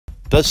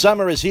The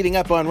summer is heating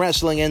up on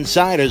Wrestling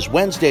Insiders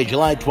Wednesday,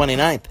 July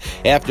 29th.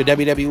 After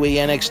WWE,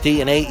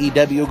 NXT, and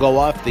AEW go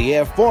off the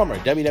air, former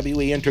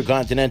WWE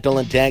Intercontinental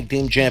and Tag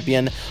Team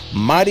Champion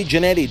Marty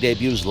Jannetty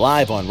debuts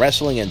live on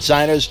Wrestling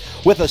Insiders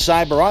with a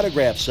cyber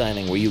autograph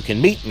signing where you can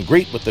meet and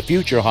greet with the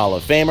future Hall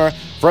of Famer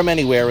from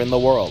anywhere in the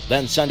world.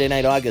 Then Sunday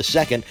night, August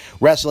 2nd,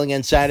 Wrestling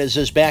Insiders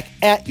is back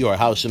at your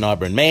house in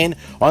Auburn, Maine,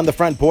 on the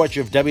front porch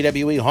of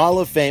WWE Hall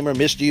of Famer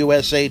Mr.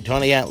 USA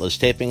Tony Atlas,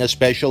 taping a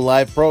special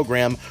live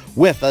program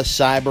with a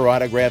cyber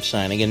autograph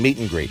signing and meet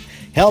and greet.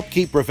 Help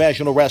keep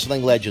professional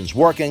wrestling legends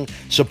working.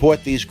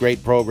 Support these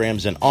great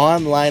programs and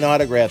online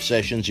autograph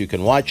sessions you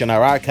can watch in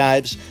our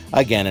archives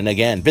again and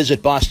again.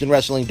 Visit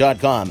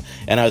BostonWrestling.com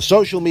and our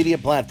social media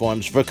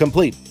platforms for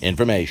complete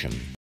information.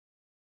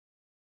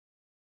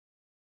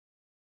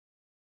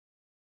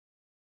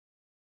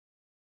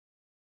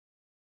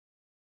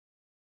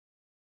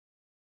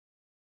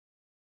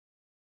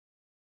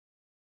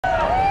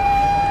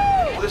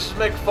 This is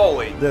Mick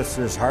Foley. This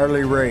is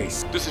Harley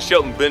Race. This is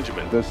Shelton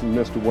Benjamin. This is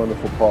Mr.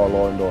 Wonderful Paul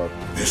Orndorff.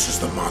 This is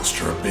the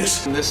Monster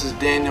Abyss. And this is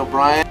Daniel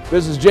Bryan.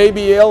 This is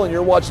JBL, and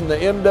you're watching the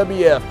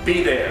MWF.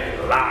 Be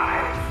there live.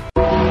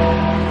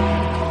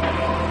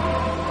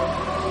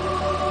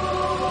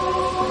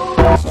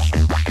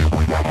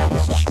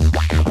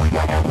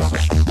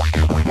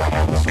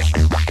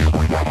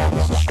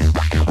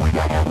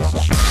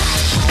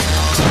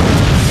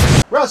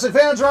 Wrestling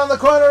fans around the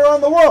corner, around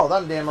the world.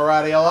 I'm Dan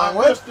Maratti, along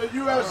with Mr.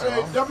 USA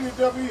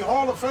WWE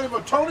Hall of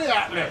Famer Tony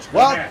Atlas.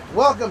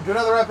 Welcome to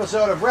another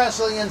episode of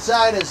Wrestling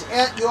Insiders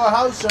at your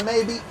house, or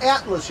maybe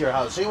Atlas your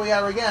house. Here we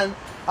are again,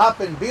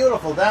 up in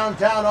beautiful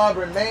downtown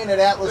Auburn, Maine at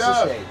Atlas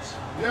Estates.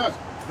 Yes.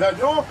 Now,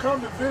 y'all come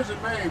to visit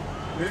Maine.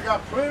 We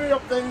got plenty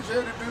of things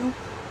here to do.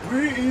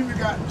 We even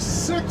got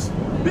 6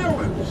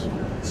 buildings.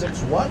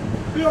 6 what?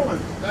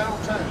 Buildings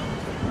downtown.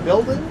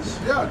 Buildings?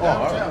 Yeah,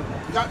 downtown.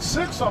 We got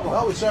 6 of them.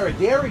 Well, we saw a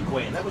Dairy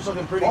Queen. That was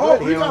looking pretty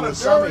good here in the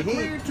summer heat. We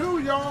got a Dairy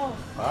Queen too, y'all.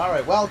 All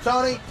right. Well,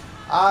 Tony,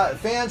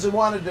 fans who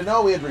wanted to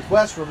know, we had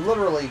requests from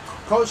literally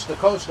coast to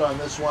coast on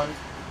this one.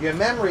 Your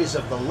memories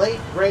of the late,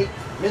 great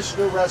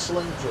Mr.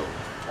 Wrestling 2.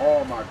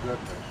 Oh, my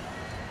goodness.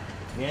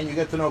 And you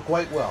get to know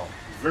quite well.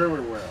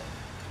 Very well.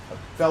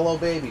 A fellow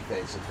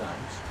babyface at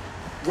times.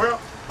 Well,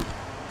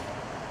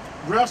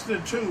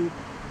 Wrestling 2.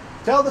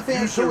 Tell the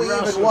fans who he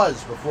even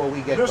was before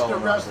we get going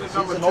on this. He's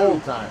an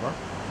old timer.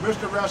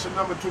 Mr. Wrestling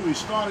number 2, he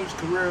started his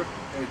career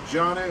at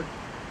Johnny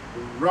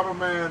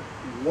Rubberman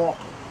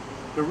Walker.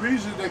 The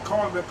reason they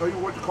call him that, because he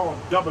what you call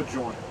him double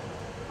jointed.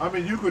 I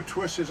mean, you could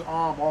twist his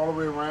arm all the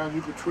way around,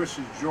 you could twist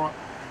his joint,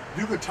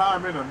 you could tie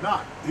him in a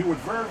knot. He was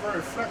very,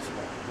 very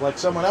flexible. Like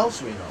someone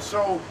else we know.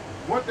 So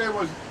what they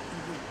was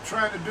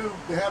trying to do,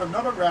 they had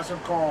another wrestler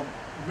called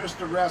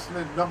Mr.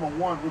 Wrestling number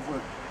 1, which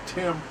was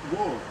Tim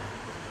Wood.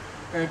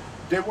 And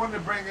they wanted to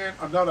bring in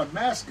another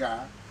masked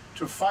guy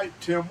to fight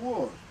Tim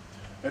Woods.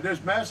 And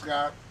this masked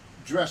guy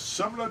dressed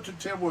similar to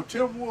Tim Woods.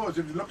 Tim Woods,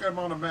 if you look at him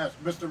on the mask,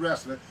 Mr.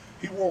 Wrestler,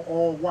 he wore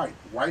all white.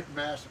 White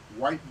mask,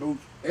 white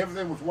boots,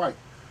 everything was white.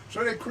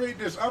 So they created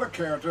this other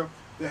character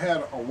that had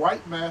a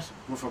white mask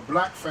with a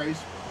black face,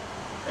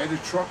 and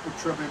his trunk was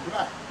trimmed in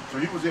black. So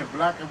he was in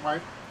black and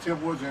white, Tim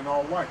Woods in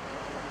all white.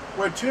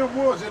 When Tim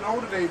Woods in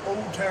older day,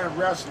 old-time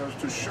wrestlers,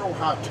 to show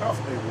how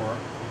tough they were,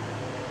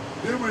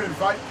 they would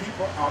invite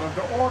people out of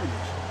the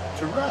audience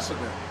to wrestle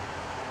them.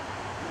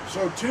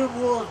 So Tim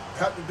Wood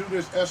had to do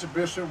this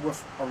exhibition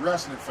with a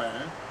wrestling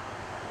fan,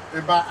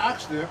 and by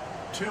accident,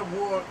 Tim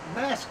Wood's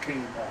mask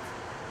came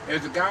off.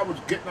 As the guy was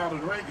getting out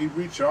of the ring, he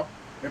reached up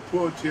and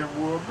pulled Tim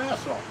Wood's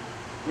mask off.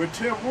 When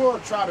Tim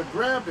Wood tried to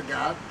grab the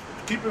guy,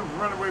 keep him from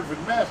running away from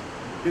his mask,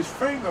 his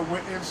finger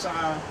went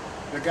inside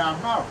the guy's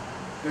mouth.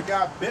 The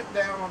guy bit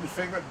down on his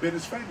finger, bit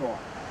his finger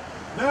off.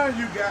 Now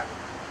you got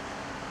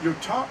your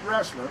top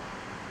wrestler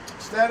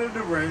standing in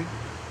the ring,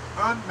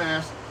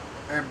 unmasked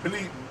and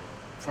bleeding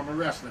from a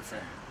wrestling fan.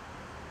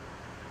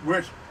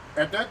 Which,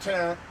 at that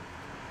time,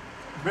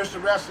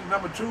 Mr. Wrestling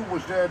number 2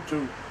 was there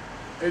to,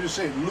 as you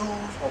say, lose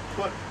or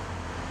put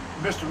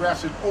Mr.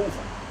 Wrestling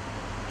over.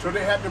 So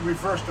they had to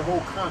reverse the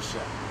whole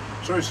concept.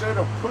 So instead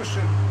of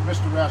pushing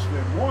Mr.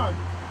 Wrestling 1,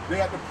 they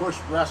had to push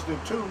Wrestling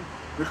 2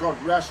 because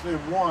Wrestling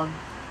 1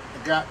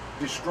 got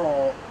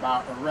destroyed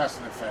by a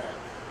wrestling fan.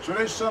 So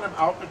they sent him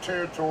out the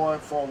territory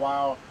for a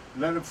while,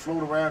 let him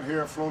float around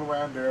here, float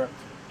around there,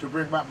 to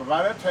bring back. But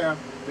by that time,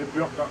 they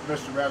built up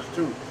Mr.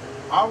 Wrestling 2.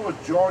 I was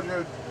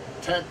Georgia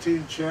Tag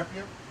Team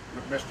Champion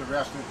with Mr.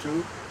 Wrestling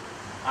 2.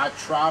 I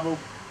traveled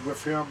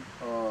with him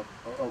a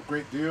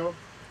great deal.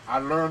 I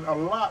learned a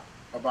lot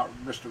about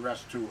Mr.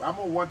 Wrestling 2. I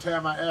remember one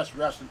time I asked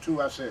Wrestling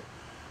 2, I said,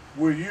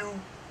 will you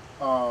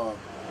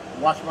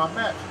watch my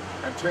match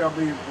and tell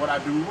me what I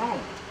do wrong?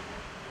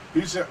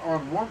 He said,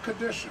 on one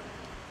condition,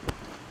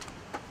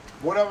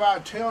 whatever I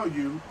tell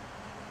you,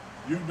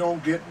 you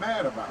don't get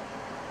mad about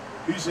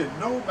it. He said,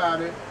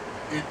 nobody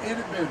in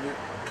any business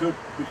could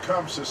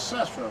become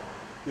successful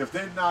if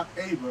they're not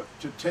able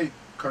to take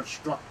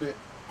constructive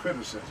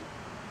criticism.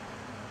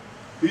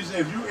 He said,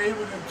 if you're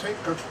able to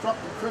take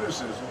constructive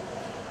criticism,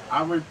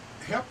 I would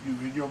help you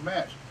in your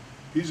match.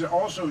 He said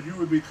also you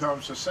would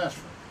become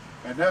successful.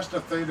 And that's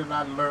the thing that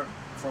I learned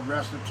from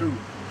wrestling too,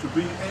 to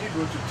be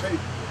able to take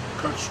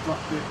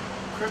constructive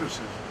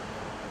criticism.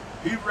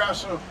 He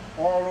wrestled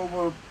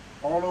all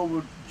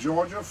over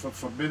Georgia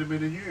for many,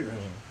 many years.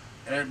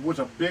 And was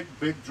a big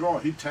draw.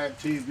 He tag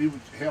teamed, he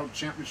held a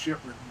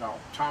championship with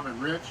Tommy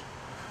Rich,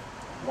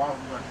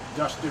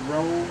 Dusty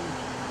Rhodes.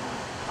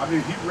 I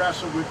mean, he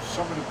wrestled with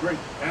some of the great,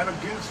 and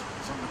against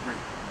some of the great.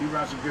 He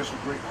wrestled against the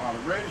great Harley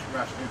Race,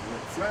 wrestled against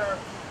Ric Flair.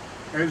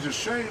 And it's a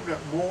shame that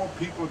more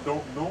people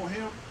don't know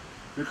him,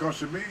 because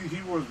to me,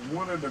 he was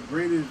one of the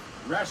greatest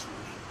wrestlers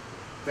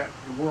that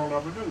the world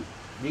ever knew.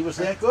 He was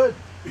that good.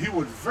 He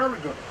was very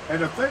good.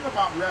 And the thing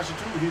about wrestling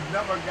too, he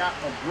never got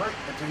a break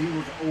until he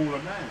was an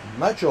older man.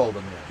 Much older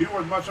man. He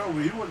was much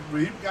older.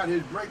 When he got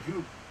his break, he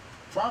was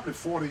probably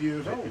 40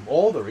 years old.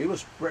 Older. He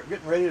was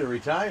getting ready to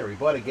retire. He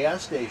bought a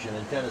gas station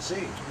in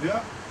Tennessee.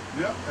 Yeah.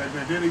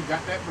 And then he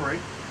got that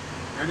break,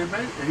 and he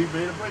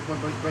made a break.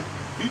 But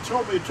he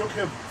told me it took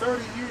him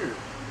 30 years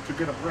to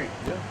get a break.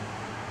 Yeah.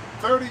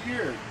 30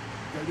 years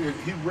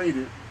he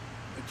waited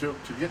to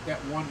get that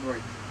one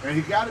break, and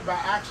he got it by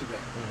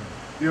accident.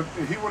 If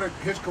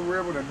his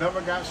career would have never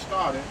got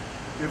started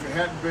if it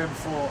hadn't been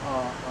for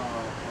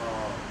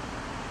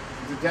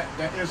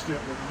that incident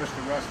with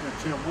Mr. Wrestling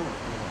Tim Wood.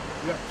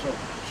 Yeah,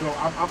 so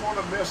I'm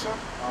gonna miss him.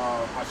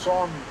 I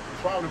saw him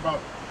probably about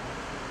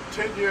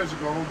 10 years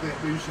ago.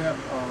 They used to have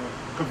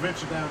a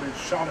convention down in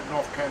Charlotte,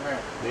 North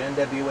Carolina. The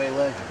NWA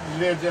legend.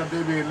 The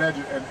NWA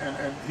legend,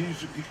 and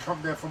he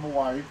come there from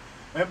Hawaii.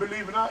 And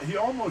believe it or not, he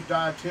almost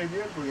died 10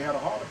 years ago. He had a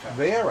heart attack.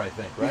 There, I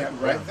think, right?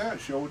 Right there.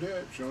 Sure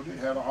did.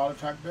 Had a heart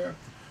attack there.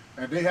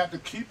 And they had to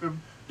keep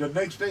him. The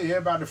next day,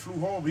 everybody flew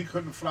home. He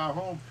couldn't fly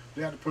home.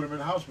 They had to put him in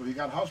the hospital. He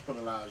got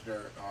hospitalized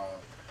there.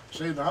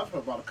 Stayed in the hospital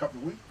about a couple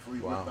of weeks before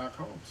he went back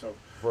home. So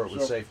before it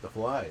was safe to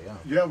fly, yeah.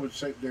 Yeah, it was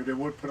safe. They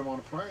would put him on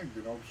a plane,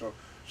 you know.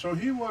 So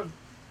he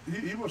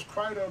was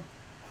quite a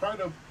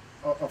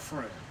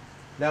friend.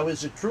 Now,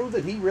 is it true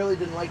that he really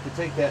didn't like to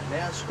take that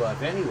mask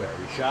off anywhere?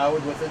 He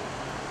showered with it?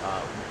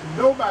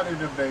 Nobody in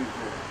them days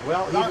did.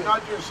 Well,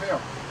 not just him.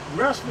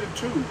 Wrestling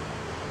too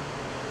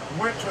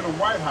went to the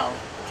White House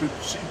to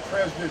see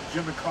President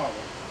Jimmy Carter.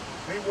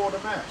 They wore the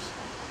mask.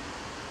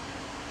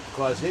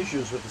 Caused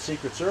issues with the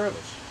Secret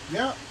Service.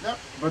 Yeah.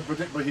 But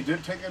he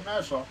didn't take his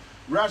mask off.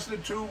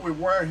 Wrestling too would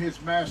wear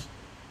his mask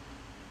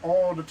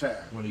all the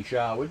time. When he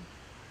showered.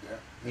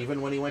 Yeah.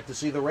 Even when he went to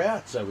see the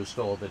Rats, I was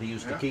told that he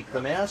used to keep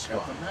the mask on.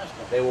 The mask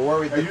on. They were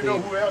worried and that you know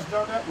who else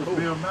done that? Was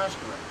Bill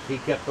Masquerade. He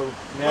kept the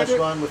mask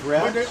on with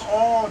Rats? But they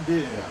all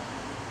did.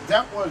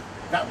 That was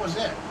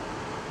it.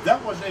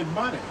 That was their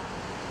money.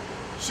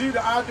 See,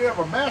 the idea of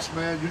a mask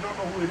man, you don't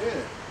know who it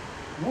is.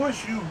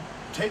 Once you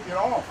take it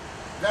off,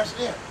 that's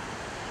it.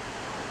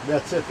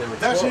 That's it.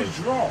 That's his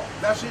draw.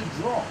 That's his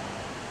draw.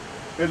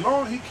 As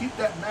long as he keep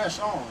that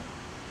mask on,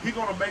 he's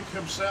gonna make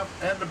himself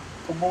and the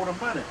promoter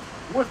money.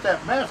 Once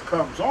that mask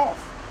comes off,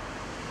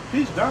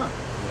 he's done.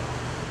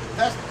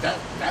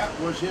 That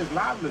was his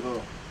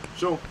livelihood.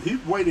 So he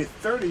waited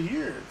 30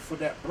 years for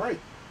that break.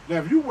 Now,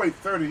 if you wait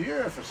 30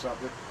 years for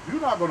something, you're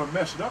not going to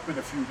mess it up in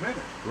a few minutes.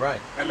 Right.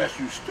 Unless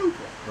you're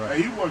stupid. Right.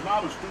 And he was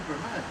not a stupid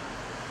man.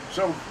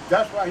 So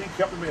that's why he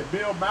kept him at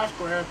Bill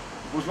Masquerade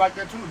was like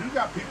that too. You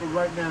got people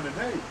right now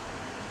today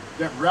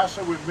that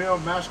wrestle with Bill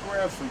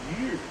Masquerade for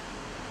years.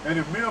 And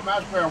if Bill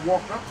Masquerade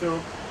walked up to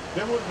him,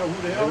 they wouldn't know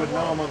who the hell he was. They wouldn't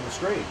know him on the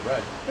street,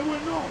 right. They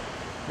wouldn't know him.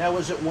 Now,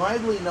 was it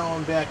widely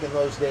known back in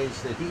those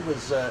days that he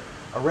was a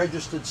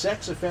registered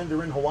sex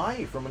offender in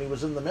Hawaii from when he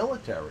was in the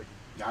military?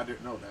 Yeah, I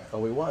didn't know that.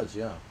 Oh, he was,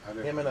 yeah.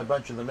 Him and a that.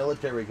 bunch of the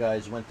military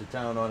guys went to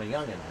town on a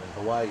youngin' in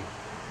Hawaii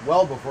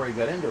well before he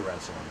got into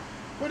wrestling.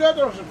 Well, that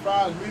don't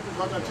surprise me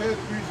because I'll tell you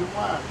the reason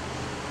why.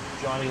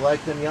 Johnny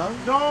liked him young?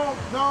 No.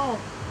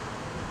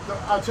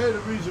 I'll tell you the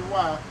reason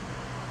why.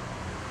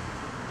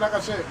 Like I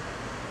said,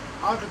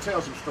 I can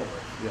tell some stories.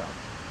 Yeah.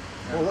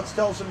 Well, let's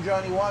tell some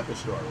Johnny Walker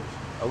stories.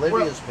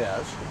 Olivia's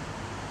passed.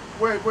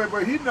 Wait.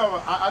 He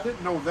never. I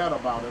didn't know that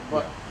about him.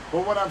 But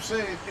but what I'm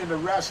saying, in the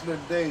wrestling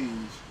days,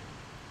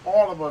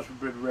 all of us have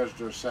been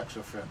registered sex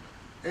offender.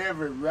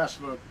 Every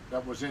wrestler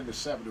that was in the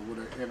 70s would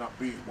have ended up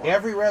being one.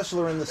 Every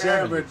wrestler in the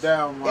 70s. Every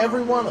damn one.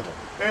 Every one of them.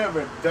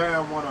 Every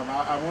damn one of them.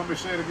 I want me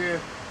to say it again.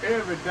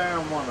 Every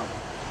damn one of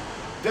them.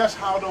 That's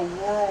how the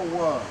world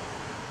was.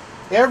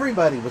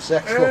 Everybody was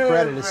sexual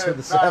predators in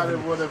the 70s.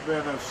 Everybody would have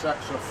been a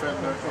sex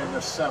offender in the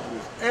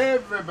 70s.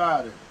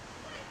 Everybody.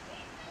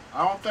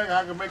 I don't think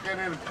I can make that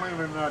any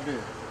cleaner than I did.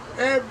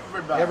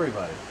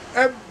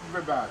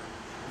 Everybody.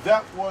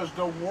 That was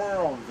the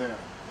world then.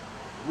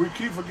 We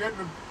keep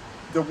forgetting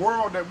the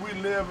world that we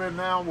live in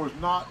now was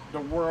not the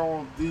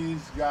world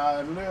these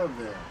guys lived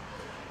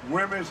in.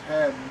 Women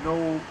had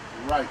no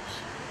rights.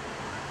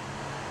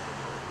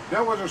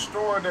 There was a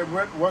story that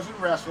wasn't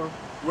wrestling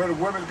where the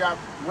women got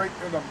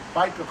raped in a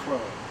biker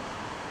club.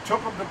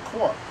 Took them to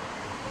court.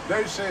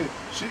 They said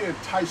she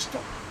enticed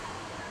them.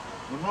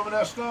 Remember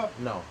that stuff?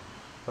 No.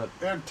 But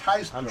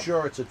enticed them. I'm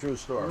sure it's a true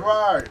story.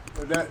 Right.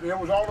 It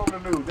was all over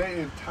the news. They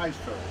enticed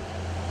her.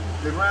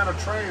 They ran a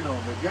train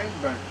on the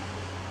gangbangers.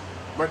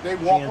 but they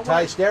She walk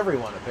enticed away.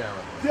 everyone,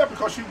 apparently. Yeah,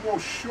 because she wore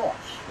shorts.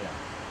 Yeah.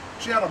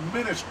 She had a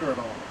miniskirt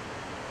on.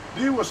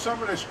 These were some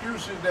of the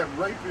excuses that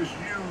rapists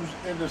used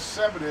in the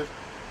 70s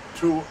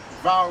to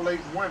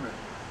violate women.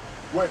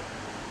 What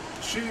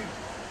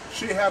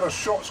she had a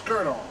short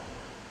skirt on.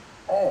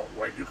 Oh,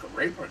 wait, you could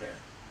rape her then.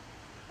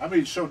 I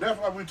mean, so that's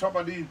why we talked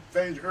about these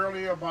things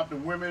earlier about the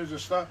women's and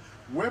stuff.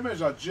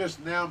 Women's are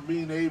just now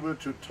being able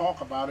to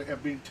talk about it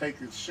and being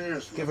taken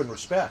seriously. Given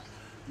respect.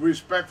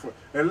 Respectful.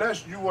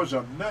 Unless you was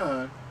a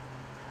nun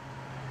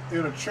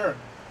in a church,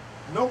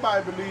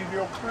 nobody believed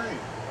your claim.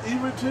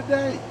 Even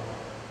today.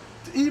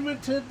 Even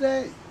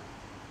today.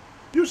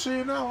 You see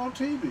it now on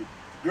TV.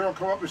 Girl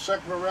come up with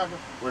sexual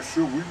harassment. Well,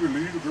 sure, we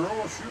believe the girl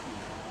was shooting.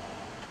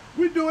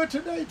 We do it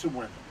today to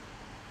women.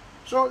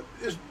 So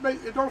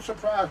it don't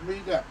surprise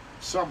me that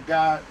some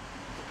guy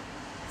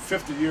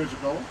 50 years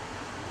ago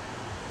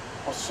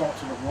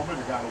assaulted a woman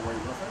and got away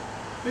with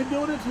it. They're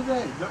doing it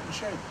today. Nothing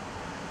changed.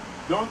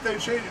 The only thing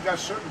changed, you got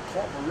certain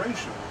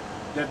corporations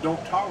that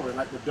don't tolerate,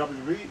 like the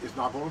WWE is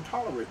not going to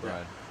tolerate that.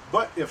 Right.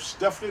 But if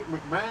Stephanie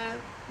McMahon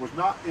was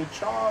not in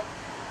charge,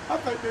 I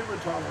think they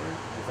would tolerate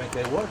it. You think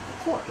they would? Of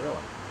course. Really?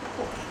 Of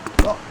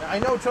course. Well, I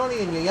know, Tony,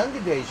 in your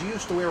younger days, you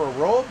used to wear a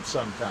robe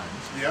sometimes.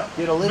 Yeah.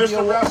 Did Olivia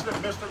Mr.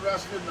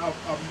 Wrestling,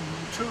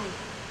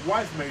 two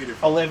wife made it.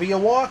 Olivia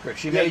Walker,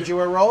 she Yeah, made you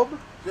a robe?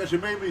 Yeah, she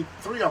made me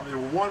 3 of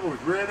them. One was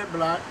red and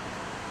black,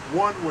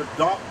 one was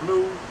dark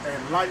blue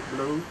and light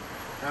blue,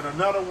 and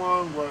another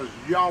one was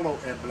yellow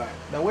and black.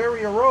 Now, where are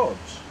your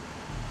robes?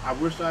 I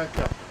wish I had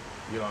kept them.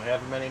 You don't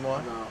have them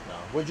anymore? No.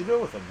 What'd you do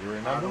with them? Do you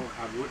remember?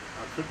 I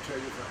couldn't tell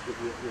you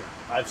if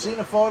yeah. I've seen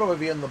a photo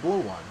of you in the blue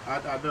one.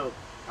 I know.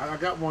 I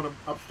got one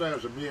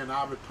upstairs of me and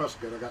Ivy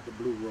Puskett. I got the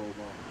blue robe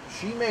on.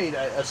 She made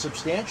a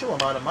substantial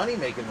amount of money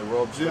making the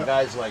robes for Yeah.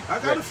 guys like I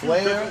got Ric a few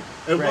Flair, pictures.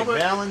 And Greg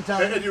woman-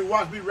 Valentine. And you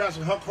watch me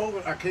wrestle Hulk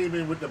Hogan. I came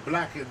in with the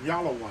black and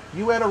yellow one.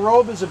 You had a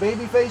robe as a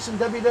babyface in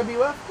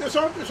WWF? It's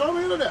on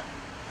the internet.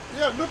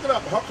 Yeah, look it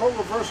up. Hulk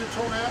Hogan versus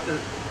Tony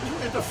Atlas.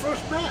 It's the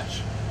first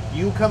match.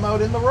 You come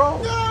out in the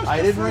robe. Yeah, it's I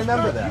the didn't first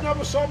remember match. that. You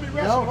never saw me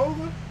wrestle No.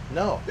 Hogan?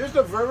 No. It's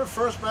the very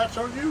first match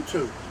on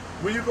YouTube.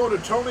 When you go to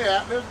Tony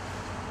Atlas,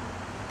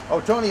 Oh,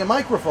 Tony, a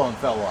microphone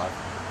fell off.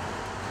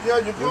 yeah,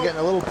 you You're go. getting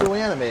a little too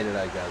animated,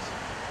 I guess.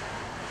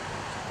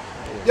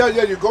 Yeah,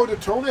 you go to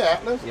Tony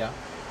Atlas, Yeah.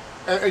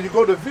 and you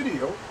go to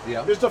video.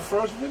 Yeah. It's the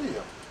first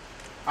video.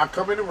 I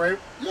come in the ring.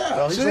 Yeah.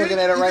 Well, he's see? looking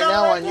at it You right got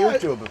now on there.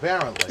 YouTube,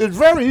 apparently. It's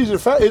very easy to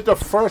find. It's the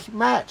first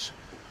match.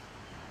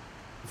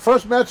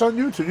 First match on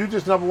YouTube. You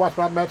just never watch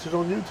my matches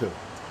on YouTube.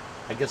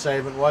 I guess I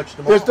haven't watched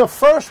them all. It's the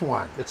first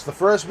one. It's the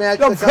first match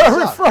The that comes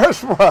very up.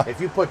 first one.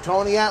 If you put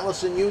Tony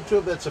Atlas in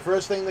YouTube, that's the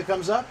first thing that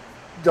comes up?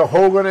 The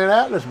Hogan and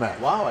Atlas match.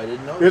 Wow, I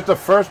didn't know It's that. the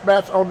first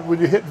match on when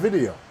you hit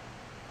video,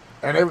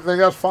 and everything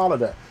else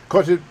followed that.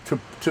 Because to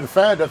the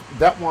fan,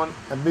 that one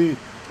and me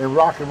and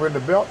Rock and win the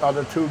belt are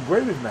the two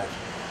greatest matches.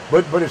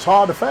 But it's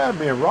hard to find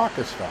me and Rock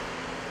and stuff.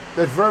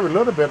 There's very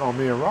little bit on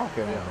me and Rock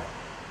in there.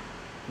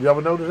 You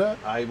ever notice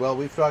that? Well,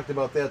 we've talked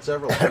about that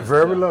several times.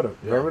 Very Yeah. little.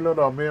 Yeah. Very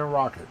little on me and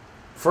Rocket.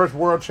 First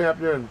world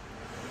champion.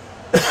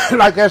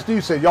 Like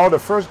SD said, y'all the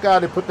first guy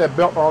that put that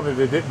belt on and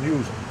they didn't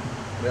use it.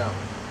 Yeah.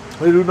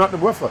 They do nothing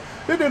with it.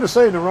 They did the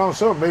same in round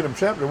 7, made him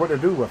champion. What they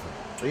do with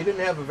it? So he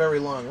didn't have a very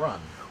long run.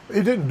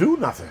 He didn't do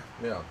nothing.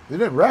 Yeah. He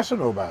didn't wrestle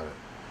nobody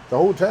the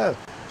whole time.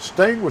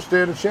 Sting was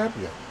still the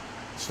champion.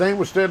 Sting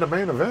was still the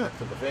main event.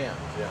 To the fans,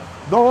 yeah.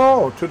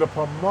 No, to the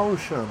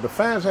promotion. The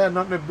fans had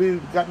got nothing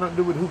to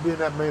do with who being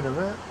that main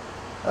event.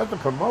 That's the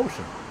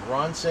promotion.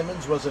 Ron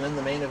Simmons wasn't in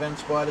the main event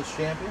spot as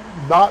champion?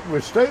 Not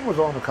when Sting was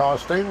on the card.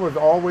 Sting was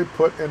always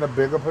put in a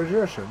bigger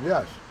position.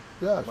 Yes.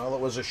 Yes. Well, it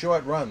was a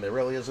short run. There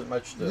really isn't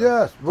much to...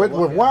 Yes. to With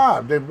look at. why?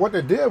 What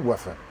they did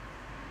with it.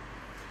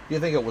 Do you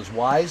think it was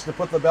wise to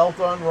put the belt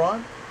on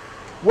Ron?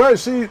 Well,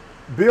 see,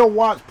 Bill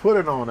Watts put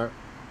it on it,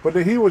 but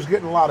then he was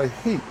getting a lot of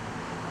heat.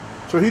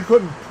 So he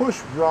couldn't push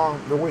Ron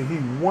the way he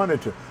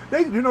wanted to.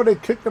 They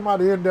kicked him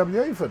out of the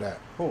NWA for that.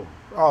 Who?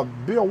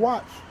 Bill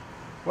Watts.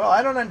 Well,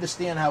 I don't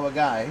understand how a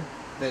guy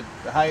that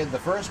hired the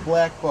first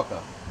black booker,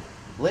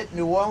 lit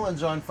New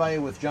Orleans on fire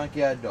with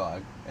Junkyard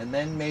Dog, and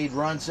then made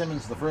Ron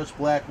Simmons the first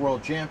black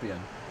world champion,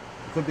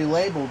 could be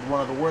labeled one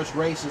of the worst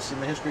racists in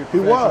the history of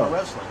professional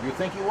wrestling. You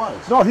think he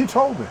was? No, he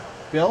told me.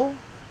 Bill?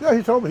 Yeah,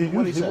 he told me.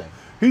 What'd he say?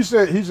 He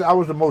said I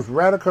was the most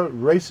radical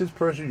racist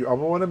person you ever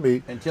want to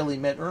meet. Until he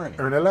met Ernie.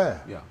 Ernie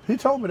Ladd. Yeah. He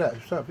told me that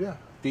stuff, yeah.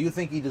 Do you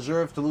think he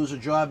deserved to lose a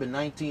job in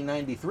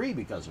 1993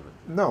 because of it?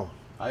 No.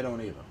 I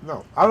don't either.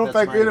 No. I don't That's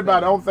think my anybody opinion. I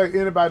don't think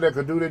anybody that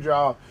could do their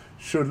job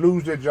should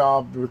lose their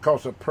job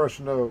because of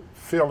personal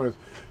feelings.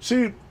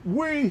 See,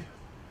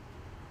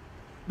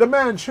 the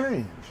man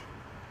changed.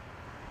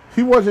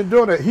 He wasn't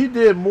doing it. He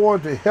did more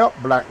to help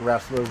black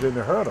wrestlers than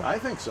to hurt them. I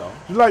think so.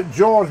 Just like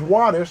George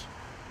Waters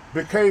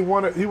became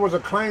he was a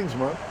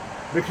Klansman,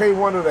 became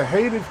one of the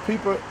hated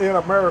people in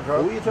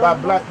America Who are you talking by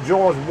about? black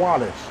George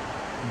Waters,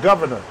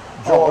 Governor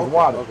George okay,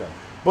 Waters. okay.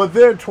 But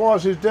then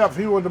towards his death,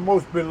 he was the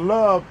most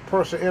beloved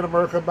person in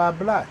America by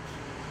blacks.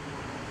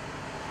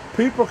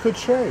 People could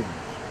change.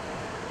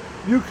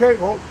 You can't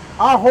hope.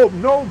 I hope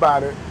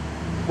nobody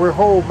will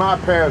hold my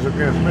pads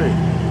against me.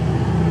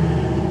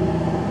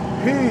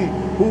 He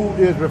who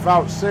is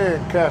without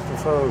sin cast the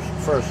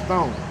first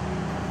stone.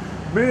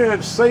 Me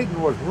and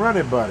Satan was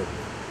running buddies.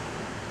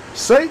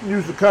 Satan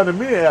used to come to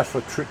me and ask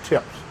for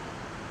tips.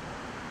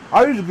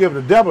 I used to give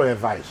the devil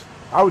advice.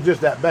 I was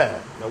just that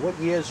bad. Now, what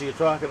years are you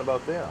talking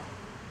about there?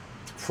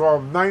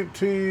 From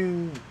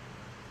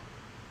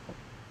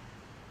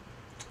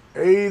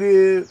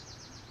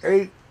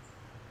 1988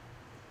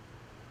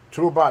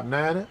 to about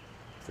 90.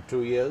 For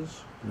 2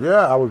 years?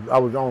 Yeah, I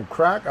was on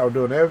crack. I was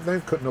doing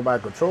everything. Couldn't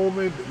nobody control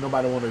me.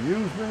 Nobody want to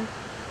use me.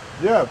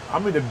 Yeah, I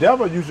mean, the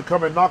devil used to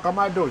come and knock on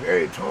my door.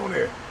 Hey,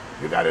 Tony,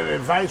 you got any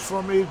advice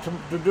for me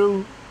to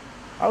do?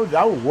 I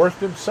was worse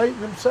than Satan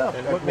himself.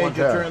 And what made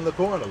you turn the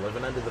corner,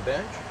 living under the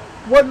bench?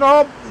 Well,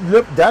 no,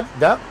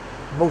 that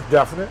most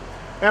definite.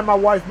 And my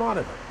wife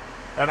Monica.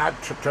 And I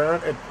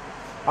turned. And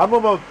I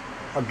remember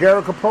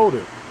Gary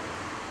Capote.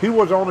 He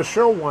was on a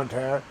show one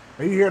time,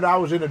 and he heard I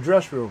was in the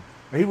dress room,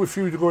 and he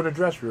refused to go in the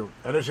dress room.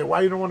 And they said,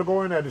 "Why you don't want to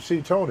go in there to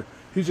see Tony?"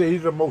 He said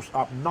he's the most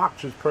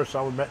obnoxious person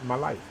I ever met in my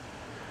life.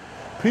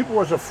 People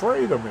was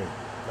afraid of me.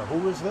 Now,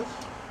 who is this?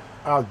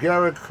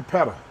 Gary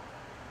Capetta.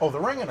 Oh, the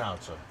ring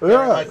announcer.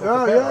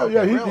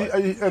 Yeah.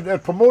 Really? The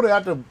promoter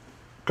had to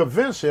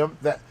convince him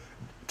that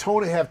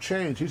Tony have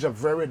changed. He's a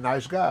very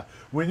nice guy.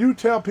 When you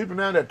tell people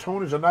now that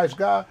Tony's a nice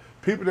guy,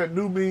 people that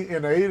knew me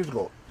in the 80s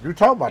go, "You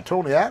talking about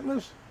Tony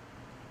Atlas?"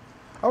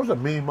 I was a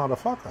mean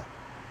motherfucker.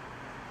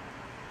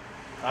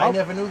 I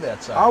never knew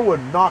that side. I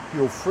would knock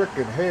your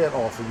freaking head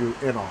off of you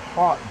in a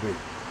heartbeat.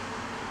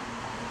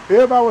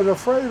 Everybody was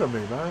afraid of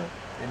me, man.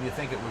 And you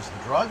think it was the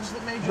drugs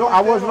that made you? No, like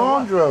I that, wasn't or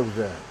on what? drugs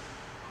then.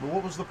 Well,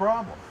 what was the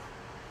problem?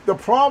 The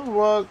problem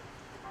was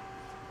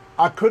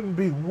I couldn't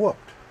be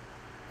whooped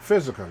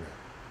physically.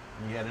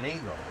 You had an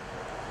ego.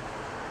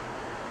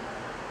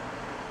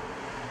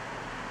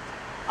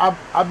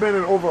 I've been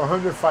in over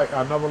 100 fights.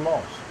 I never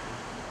lost.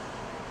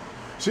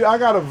 See, I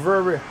got a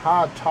very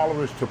high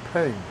tolerance to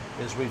pain.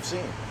 As we've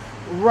seen.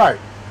 Right.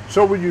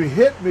 So when you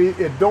hit me,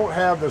 it don't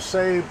have the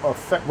same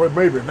effect. Well,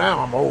 maybe now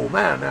I'm an old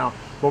man now,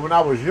 but when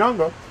I was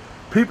younger,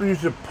 people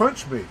used to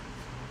punch me,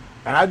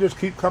 and I just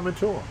keep coming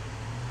to them.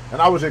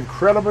 And I was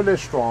incredibly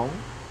strong.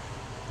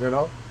 You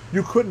know,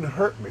 you couldn't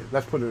hurt me.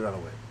 Let's put it that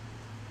way.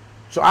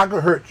 So I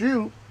could hurt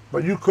you,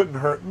 but you couldn't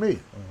hurt me.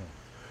 Mm-hmm.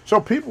 So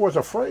people was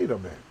afraid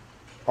of me.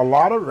 A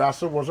lot of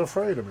wrestlers was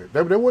afraid of me.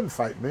 They wouldn't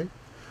fight me.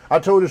 I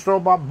told you the story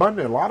about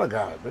Bundy. A lot of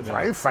guys. They said,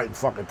 "I ain't fighting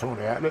fucking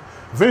Tony Atlas."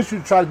 Vince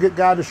used to try to get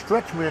guys to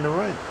stretch me in the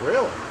ring.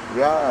 Really?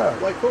 Yeah.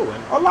 Like who?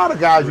 And a lot of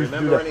guys used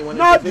to do that.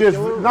 Not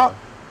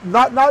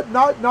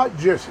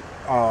just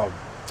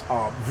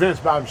Vince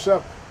by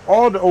himself.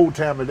 All the old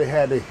timers, they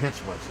had their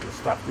henchmen and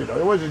stuff. You know,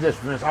 it wasn't just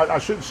Vince. I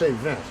shouldn't say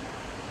Vince,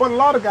 but a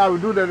lot of guys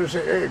would do that and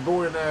say, "Hey,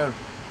 go in there,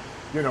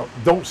 you know,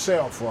 don't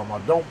sell for him, or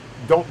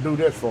don't do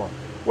this for him."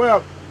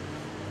 Well,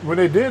 when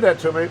they did that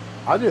to me,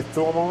 I just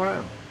threw them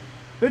around.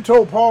 They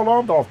told Paul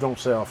Orndorff don't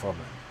sell for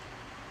me.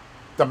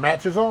 The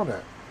match is on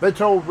that. They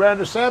told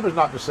Randy Savage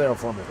not to sell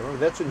for me. Oh,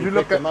 that's when you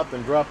picked him up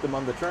and dropped him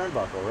on the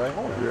turnbuckle, right?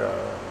 Oh, yeah.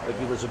 Like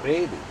he was a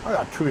baby. I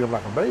got to treat him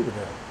like a baby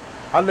then.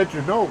 I let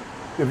you know,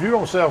 if you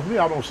don't sell for me,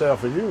 I don't sell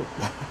for you.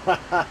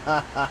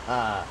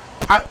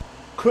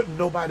 Couldn't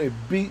nobody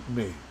beat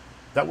me.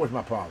 That was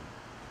my problem.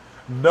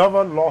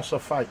 Never lost a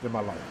fight in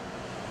my life.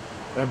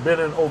 And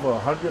been in over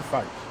 100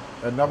 fights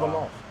and never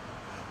lost.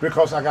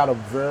 Because I got a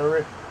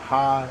very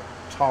high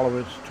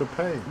tolerance to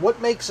pain. What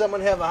makes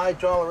someone have a high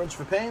tolerance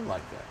for pain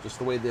like that? Just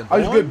the way they're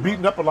born? I used to get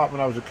beaten up a lot when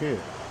I was a kid.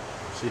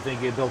 So you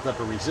think you built up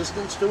a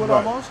resistance to it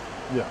Right. almost?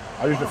 Yeah.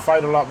 I used to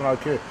fight a lot when I was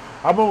a kid.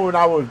 I remember when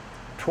I was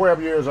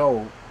 12 years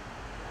old,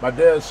 my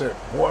dad said,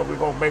 "Boy, we're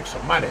going to make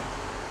some money."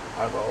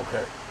 I go,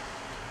 "Okay.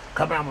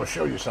 Come here, I'm going to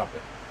show you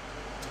something."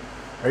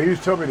 And he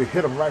used to tell me to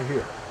hit him right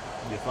here.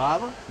 Your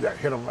father? Yeah,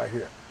 hit him right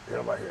here. Hit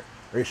him right here.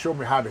 They showed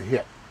me how to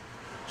hit.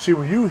 See,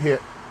 when you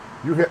hit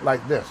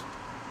like this.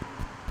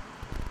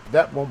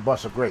 That won't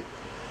bust a grape.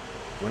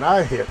 When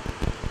I hit,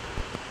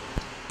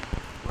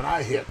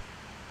 I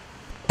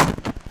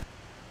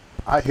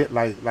hit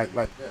like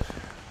this.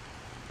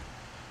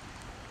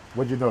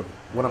 What'd you notice?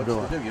 What I'm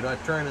doing? You're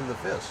not turning the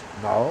fist.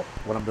 No,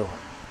 what I'm doing?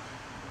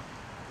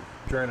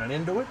 Turning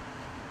into it?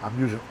 I'm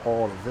using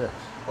all of this.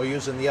 Or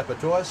using the upper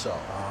torso?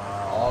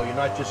 Oh, you're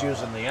not just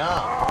using the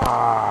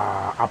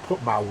arm. I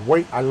put my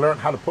weight. I learned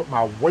how to put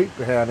my weight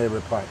behind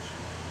every punch.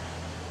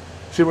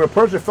 See, when a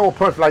person throw a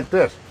punch like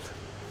this,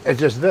 it's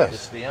just this.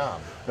 It's the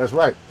arm. That's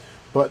right.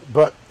 But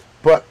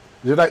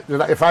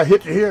if I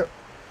hit you here,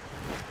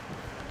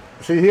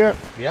 see here?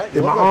 Yeah, Is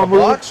you my look like a arm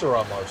moving? boxer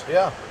almost,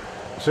 yeah.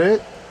 See?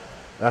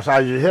 That's how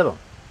you hit them.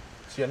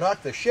 So you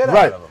knock the shit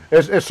Right. out of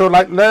them. It's so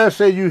like, let's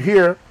say you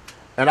here,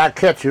 and I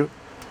catch you,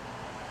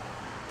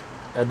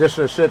 and this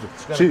is it.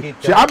 See,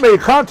 I made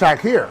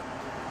contact here.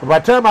 But by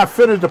the time I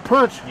finish the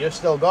punch, You're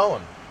still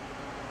going.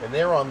 And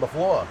they're on the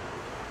floor.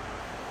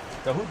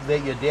 Now,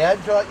 your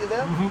dad taught you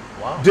that?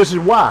 Mm-hmm. Wow. this is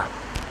why.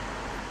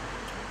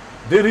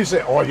 Then he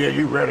said, "Oh yeah,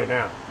 you ready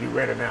now? You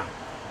ready now?"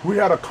 We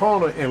had a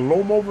corner in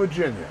Lomo,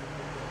 Virginia,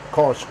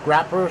 called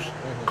Scrappers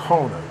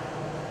Corner.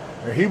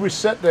 And he would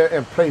sit there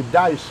and play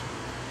dice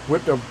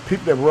with the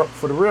people that worked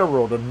for the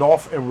railroad, the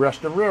North and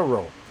Western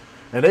Railroad.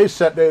 And they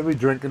sat there and we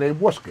drinking their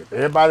whiskey.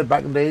 Everybody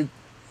back in the day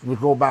would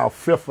go buy a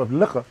fifth of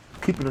liquor,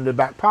 keep it in their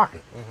back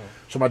pocket.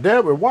 So my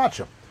dad would watch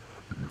them.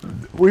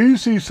 When he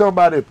see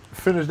somebody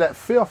finish that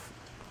fifth,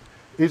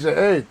 he said,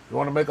 hey, you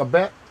want to make a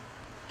bet?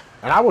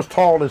 And I was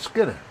tall and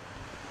skinny.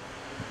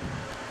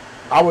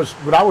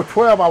 When I was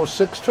 12, I was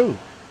 6'2".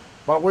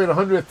 But I weighed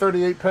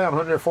 138 pounds,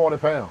 140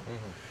 pounds.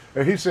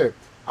 And he said,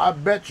 I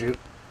bet you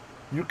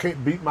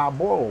can't beat my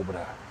boy over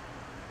there.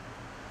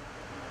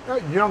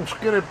 That young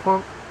skinny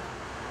punk,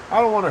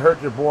 I don't want to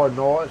hurt your boy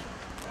noise.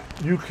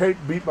 You can't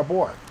beat my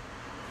boy.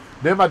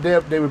 Then my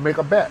dad, they would make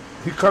a bet.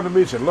 He'd come to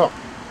me and say, look,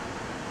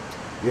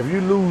 if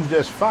you lose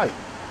this fight,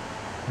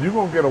 you're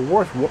going to get a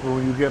worse whooping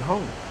when you get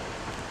home.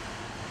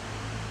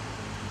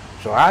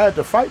 So I had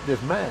to fight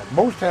this man.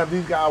 Most times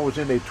these guys was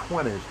in their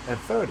 20s and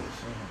 30s.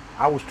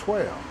 I was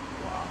 12. Wow.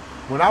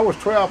 When I was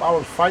 12, I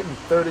was fighting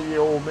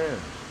 30-year-old men.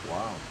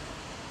 Wow.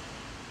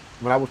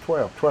 When I was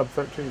 12,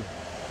 13.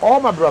 All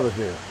my brothers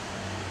did.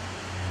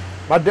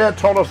 My dad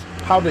taught us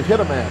how to hit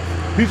a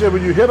man. He said,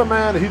 when you hit a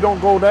man and he don't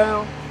go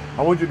down,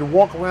 I want you to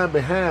walk around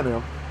behind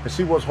him and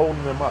see what's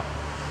holding him up.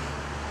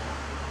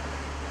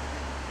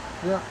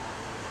 Yeah.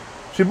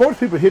 See, most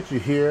people hit you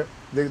here,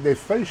 they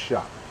face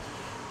shot.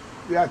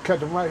 You gotta catch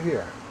them right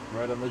here.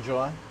 Right on the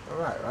jaw?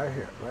 Right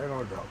here. Right on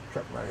the jaw.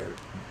 Check right here.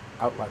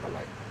 Out like a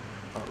light.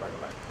 Out like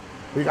a light.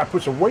 You gotta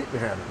put some weight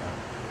behind it now.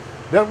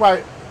 That's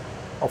why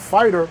a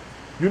fighter,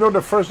 you know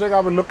the first thing I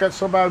would look at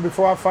somebody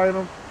before I fight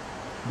them?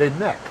 Their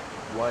neck.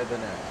 Why the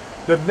neck?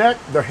 The neck,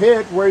 the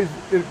head weighs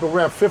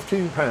around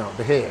 15 pounds,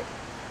 the head.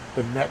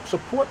 The neck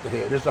support the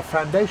head. It's a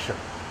foundation.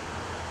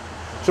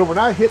 So when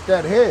I hit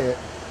that head,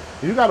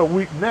 you got a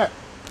weak neck.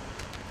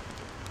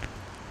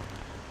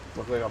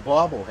 Look like a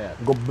bobblehead.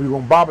 You're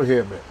going to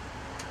bobblehead me.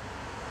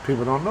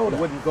 People don't know that.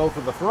 You wouldn't go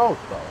for the throat,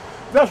 though.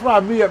 That's why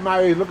me at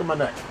my age, look at my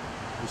neck.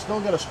 You still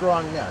got a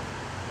strong neck.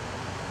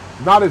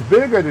 Not as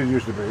big as it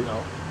used to be,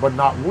 no, but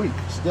not weak.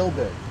 Still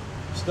big.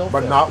 Still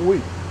but big. Not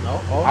weak.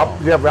 No? Oh,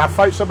 no. Yeah, when I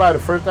fight somebody,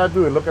 the first thing I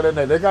do is look at their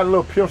neck. They got a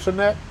little piercing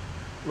neck,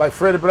 like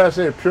Freddie Black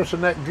said,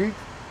 piercing neck geek.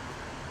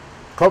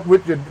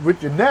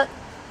 With your neck,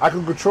 I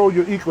can control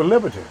your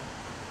equilibrium.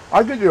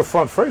 I get you a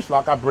front face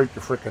lock, I break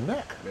your freaking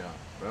neck. Yeah.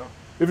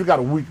 If you got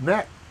a weak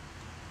neck.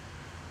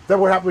 That's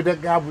what happened with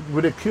that guy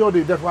when they killed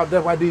him. That's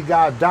why these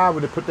guys died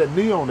when they put that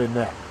knee on their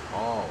neck.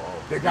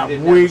 They got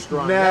weak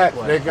necks.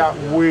 They got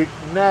weak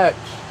necks.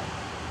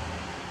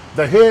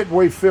 The head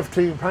weighs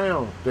 15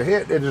 pounds. The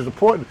head it is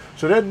important.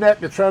 So that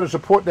neck is trying to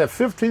support that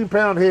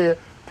 15-pound head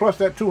plus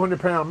that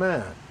 200-pound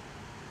man.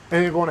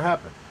 Ain't going to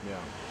happen. Yeah.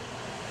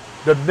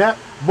 The neck,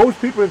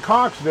 most people in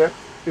car accident,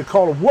 it's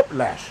called a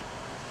whiplash.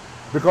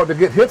 Because they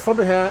get hit from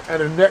behind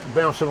and the neck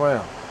bouncing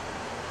around.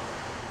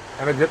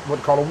 And they get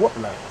what's called a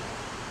whiplash.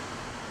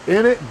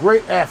 Any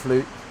great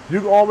athlete, you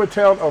can always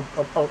tell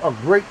a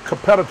great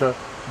competitor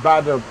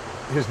by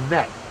his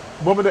neck.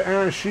 Remember the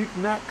Iron Sheik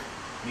neck?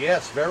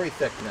 Yes, very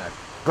thick neck.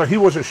 Because he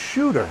was a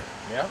shooter.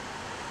 Yeah.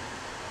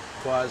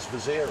 Quas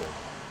Vizeri.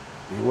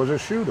 He was a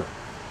shooter.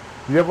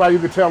 That's why you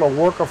can tell a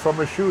worker from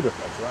a shooter.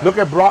 That's right. Look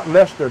at Brock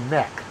Lesnar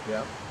neck.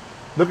 Yeah.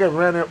 Look at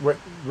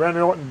Randy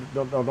Orton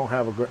don't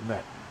have a good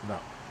neck. No.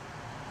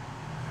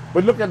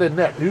 But look at the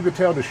neck. You can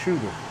tell the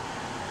shooter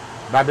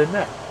by the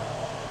neck.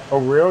 A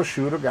real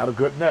shooter got a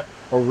good neck.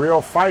 A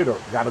real fighter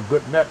got a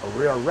good neck. A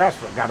real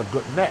wrestler got a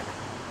good neck.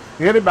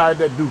 Anybody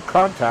that do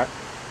contact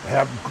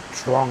have a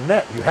strong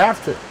neck. You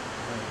have to.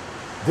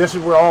 This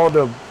is where all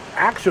the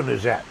action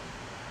is at.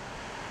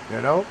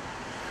 You know?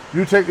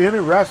 You take any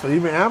wrestler,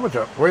 even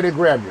amateur, where they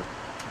grab you?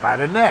 By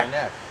the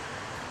neck.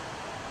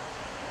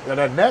 And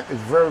that neck is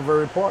very,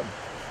 very important.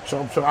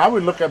 So I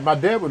would look at, my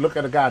dad would look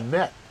at a guy's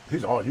neck.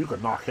 He's, oh, you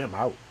could knock him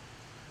out.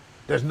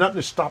 There's nothing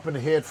that's stopping the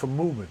head from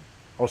moving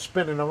or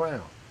spinning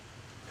around.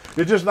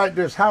 It's just like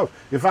this house.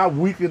 If I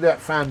weaken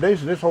that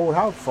foundation, this whole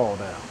house fall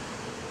down.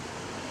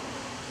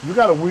 You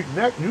got a weak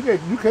neck, you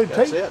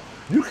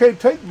can't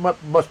take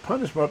much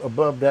punishment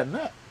above that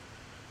neck.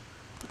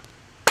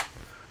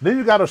 Then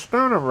you got a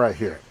sternum right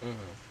here.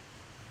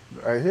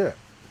 Right here.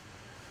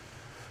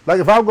 Like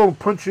if I'm going to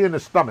punch you in the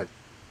stomach,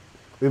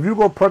 if you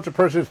go punch a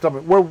person in the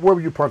stomach, where will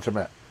you punch him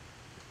at?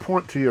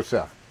 Point to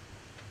yourself.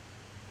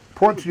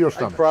 Point to your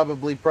stomach.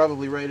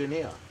 Probably right in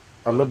here.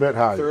 A little bit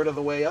higher. Third of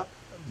the way up?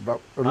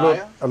 About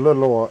a little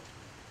lower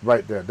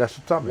right there. That's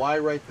the stomach. Why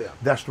right there?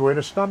 That's the way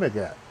the stomach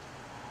at.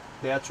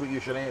 That's what you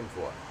should aim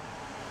for.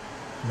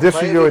 This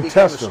is your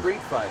intestines.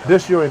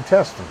 This is your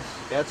intestines.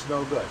 That's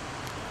no good.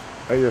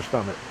 At your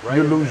stomach. Right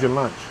you lose your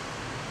lunch.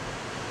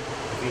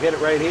 If you hit it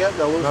right here,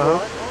 they'll lose their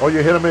lunch? Or you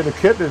hit them in the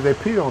kidneys, they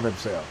pee on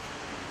themselves.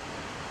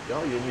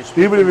 No,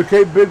 even if you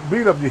can't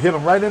beat them, you hit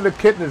them right in the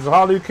kidneys,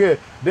 all you can.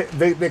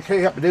 They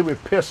can't help it. They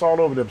would piss all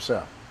over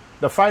themselves.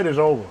 The fight is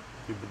over.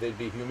 They'd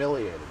be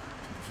humiliated.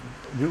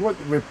 You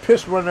want with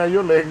piss running down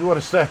your leg, you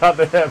want to stand out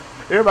there,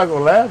 everybody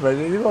gonna laugh at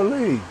you, you're gonna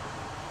leave.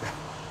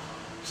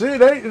 See,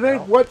 it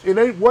ain't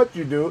what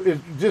you do.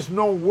 It's just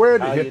know where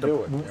to hit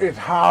It's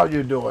how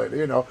you do it.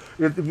 You know,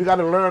 if you got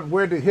to learn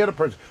where to hit a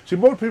person. See,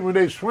 most people when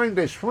they swing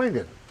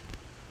it.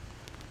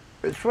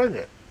 They swing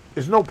it.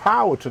 There's no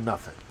power to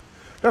nothing.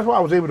 That's why I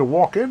was able to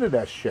walk into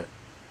that shit.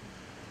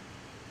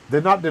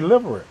 They're not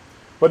deliberate.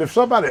 But if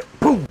somebody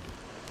boom,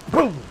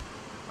 boom,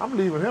 I'm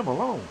leaving him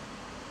alone.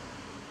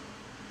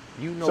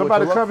 You know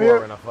somebody what to look come for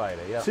here in a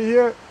fighter. Yeah. See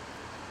here,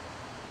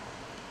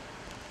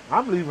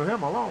 I'm leaving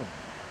him alone.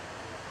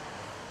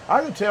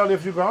 I can tell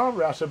if you can arm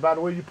wrestle by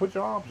the way you put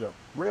your arms up.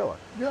 Really?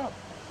 Yeah.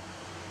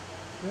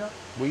 Yeah.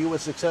 Were you a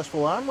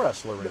successful arm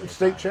wrestler in your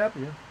State time?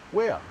 champion.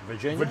 Where?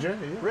 Virginia?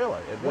 Virginia, yeah. Really?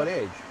 At what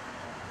age?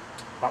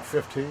 About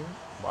 15.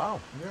 Wow.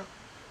 Yeah.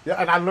 Yeah,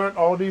 and I learned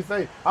all these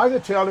things. I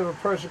can tell if a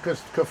person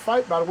could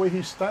fight by the way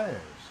he stands.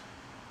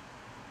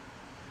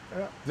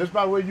 Yeah. Just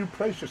by the way you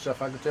place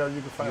yourself, I can tell you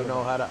can fight. You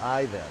know how to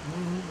eye them.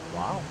 Mm-hmm.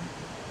 Wow.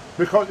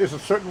 Because it's a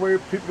certain way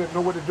people that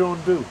know what they're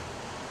doing do.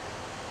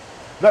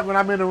 Like when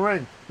I'm in the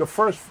ring, the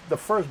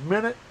first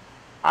minute,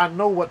 I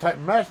know what type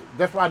of match.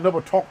 That's why I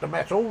never talk the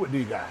match over with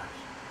these guys.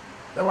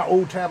 That's why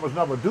old timers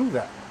never do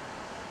that.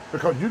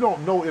 Because you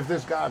don't know if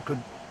this guy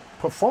could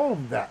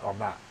perform that or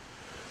not.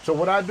 So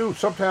what I do,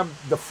 sometimes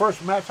the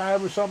first match I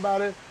have with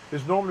somebody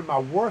is normally my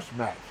worst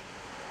match.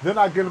 Then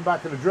I get him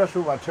back in the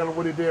dressing room, I tell him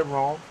what he did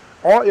wrong.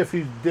 Or if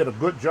he did a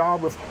good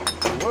job with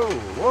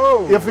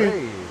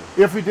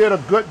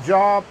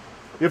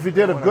if he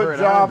did a good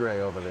job,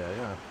 Andre over there,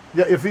 yeah.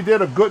 Yeah, if he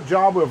did a good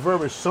job with a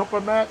very simple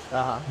match,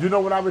 you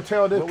know what I would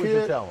tell this kid? What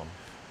would you tell him?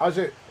 I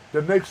said,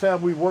 the next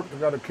time we work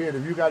together, kid,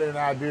 if you got any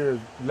ideas,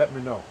 let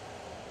me know.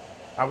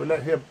 I would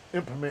let him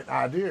implement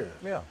ideas.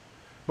 Yeah.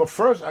 But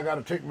first, I got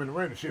to take him in the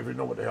ring to see if he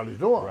know what the hell he's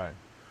doing. Right.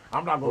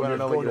 I'm not going to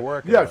know what you're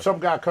working Yeah, with. some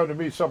guy come to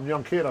me, some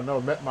young kid I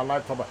never met in my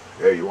life, talking about,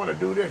 hey, you want to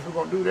do this? We're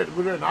going to do that.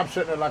 And I'm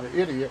sitting there like an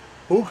idiot.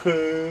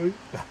 Okay.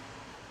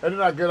 And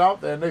then I get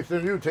out there, and next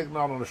thing you take me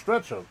out on a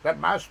stretcher. That's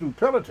my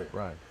stupidity.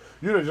 Right.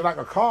 You know, just like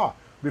a car.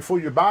 Before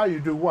you buy, you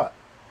do what?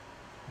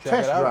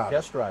 Check it out.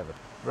 Test drive it.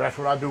 That's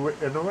what I do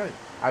in the ring.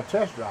 I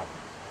test drive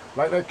it.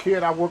 Like that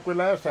kid I worked with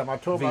last time. I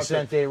told him.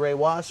 Vicente Ray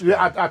Wasp.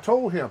 Yeah, I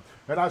told him.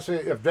 And I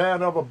said, if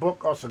Dan ever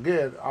book us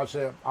again, I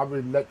said, I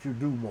will let you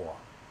do more.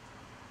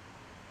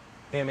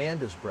 Him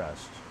and his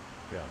breast.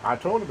 Yeah. I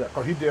told him that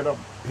because he did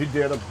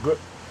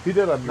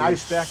a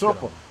nice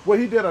simple. Well,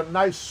 he did a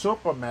nice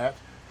simple match.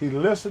 He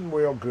listened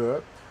real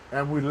good,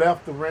 and we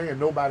left the ring and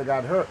nobody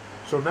got hurt.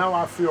 So now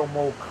I feel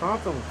more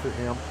confident to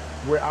him,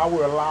 where I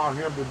will allow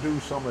him to do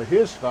some of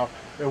his stuff.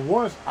 And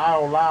once I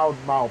allowed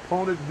my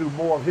opponent to do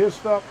more of his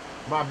stuff,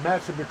 my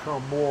match will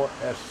become more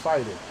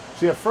exciting.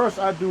 See, at first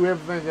I do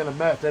everything in a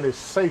match that is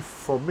safe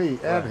for me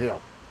and him.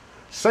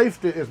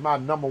 Safety is my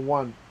number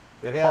one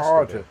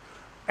priority.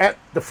 At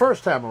the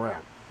first time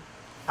around,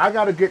 I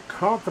got to get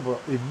comfortable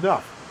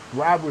enough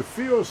where I would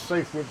feel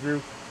safe with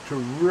you to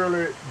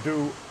really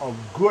do a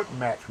good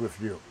match with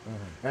you.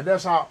 And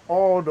that's how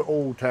all the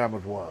old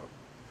timers were.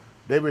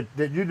 You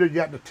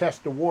got to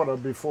test the water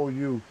before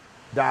you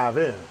dive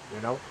in,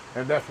 you know?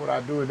 And that's what I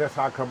do, and that's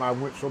how come I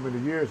went so many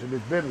years in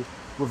this business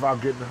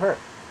without getting hurt.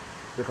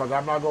 Because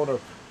I'm not going to,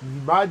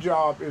 my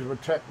job is to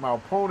protect my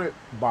opponent's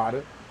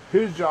body,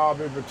 his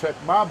job is to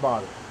protect my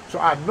body. So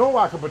I know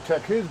I can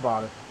protect his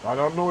body, I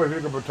don't know if he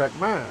can protect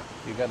mine.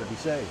 You got to be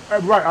safe.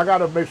 And right, I got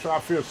to make sure I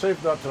feel safe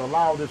enough to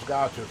allow this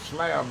guy to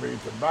slam me,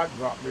 to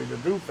backdrop me, to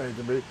do things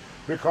to me,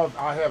 because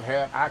I have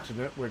had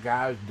accidents where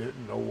guys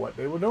didn't know what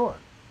they were doing.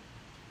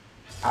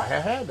 I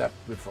have had that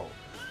before.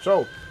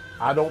 So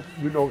I don't,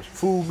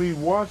 fool me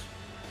once,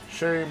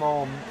 shame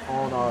on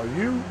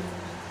you.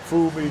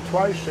 Fool me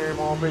twice, shame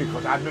on me,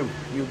 because I knew.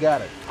 You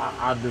got it.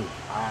 I knew.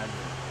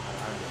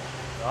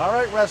 All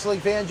right, wrestling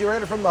fans, you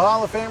heard it from the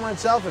Hall of Famer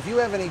himself. If you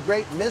have any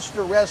great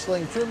Mr.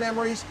 Wrestling True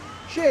memories,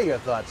 share your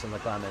thoughts in the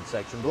comment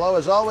section below.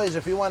 As always,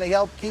 if you want to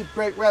help keep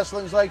great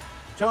wrestlings like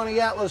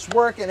Tony Atlas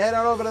working, head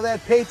on over to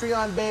that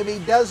Patreon,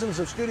 baby. Dozens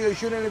of studio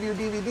shoot interview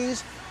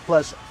DVDs,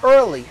 plus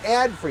early,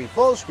 ad-free,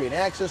 full-screen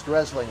access to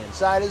Wrestling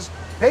Insiders.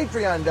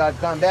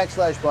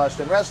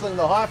 Patreon.com/Boston Wrestling.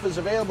 The Hoff is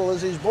available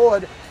as he's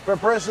bored for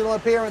personal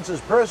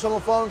appearances, personal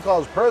phone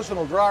calls,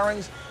 personal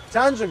drawings.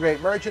 Tons of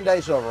great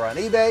merchandise over on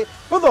eBay.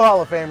 For the Hall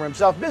of Famer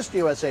himself, Mr.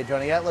 USA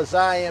Tony Atlas,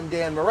 I am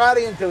Dan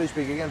Marotti. Until we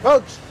speak again,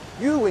 folks,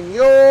 you and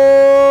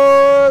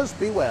yours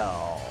be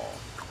well.